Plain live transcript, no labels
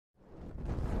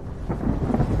Hey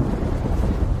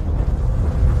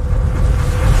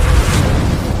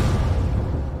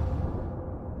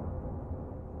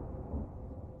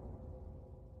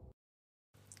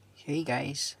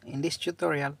guys, in this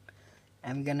tutorial,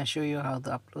 I'm gonna show you how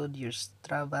to upload your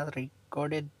Strava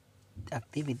recorded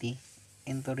activity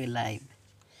into Relive.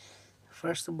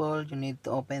 First of all, you need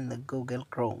to open the Google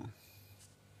Chrome.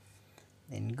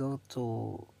 Then go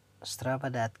to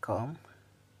strava.com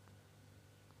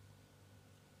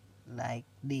like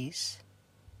this.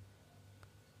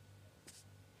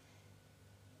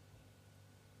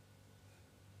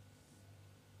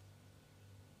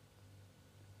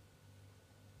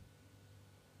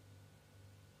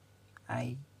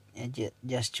 I,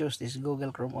 just choose this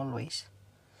Google Chrome always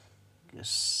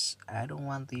because I don't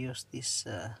want to use this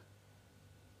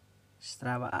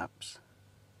Strava apps.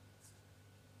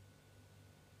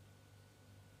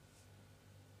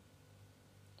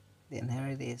 Then here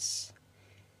it is.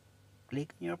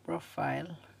 Click on your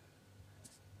profile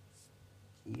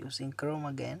using Chrome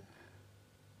again.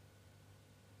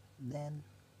 Then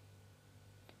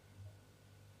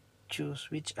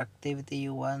choose which activity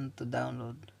you want to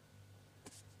download.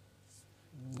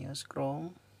 Use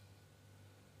Chrome.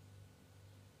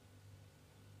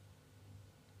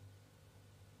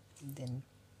 Then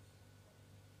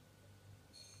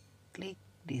click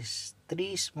these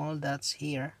three small dots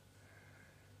here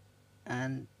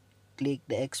and click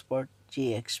the export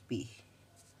GXP.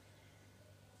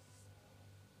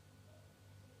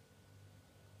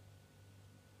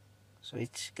 So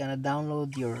it's gonna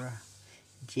download your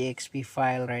GXP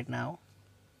file right now.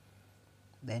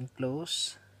 Then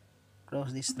close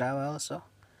this Strava also.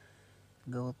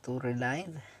 Go to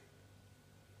Relive,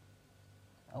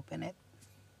 open it,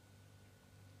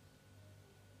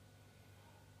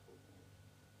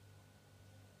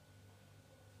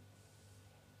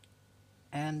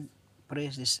 and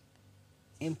press this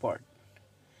import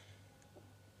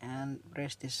and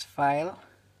press this file.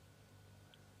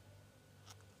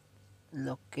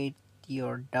 Locate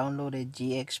your downloaded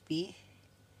GXP.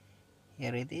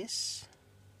 Here it is.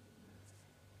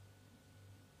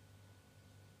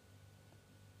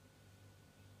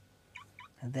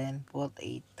 And then put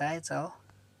a title.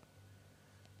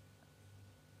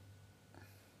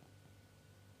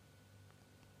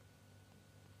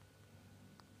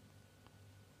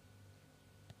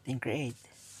 Then create.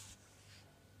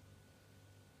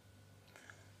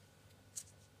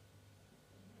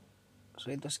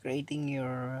 So it was creating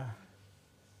your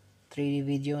 3D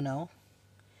video now.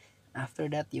 After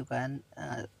that, you can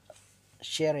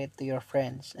share it to your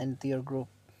friends and to your group.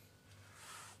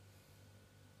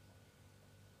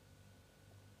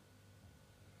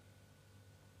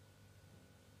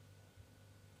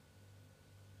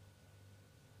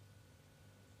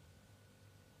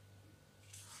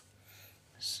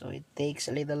 So it takes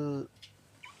a little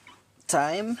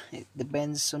time. It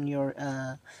depends on your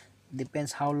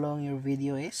depends how long your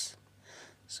video is.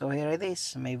 So here it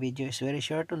is. My video is very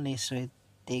short only, so it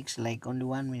takes like only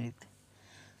 1 minute.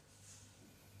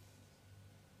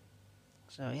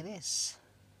 So it is.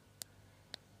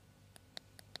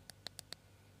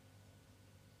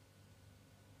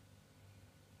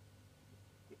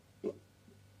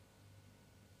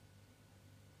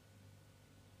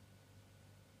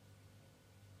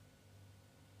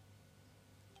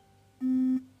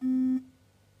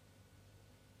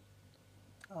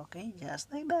 Okay,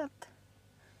 just like that.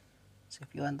 So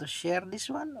if you want to share this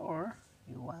one or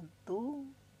you want to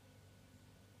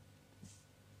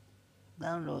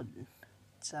download,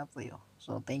 it's up to you.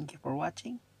 So thank you for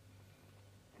watching,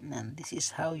 and this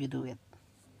is how you do it.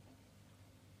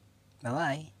 Bye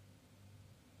bye.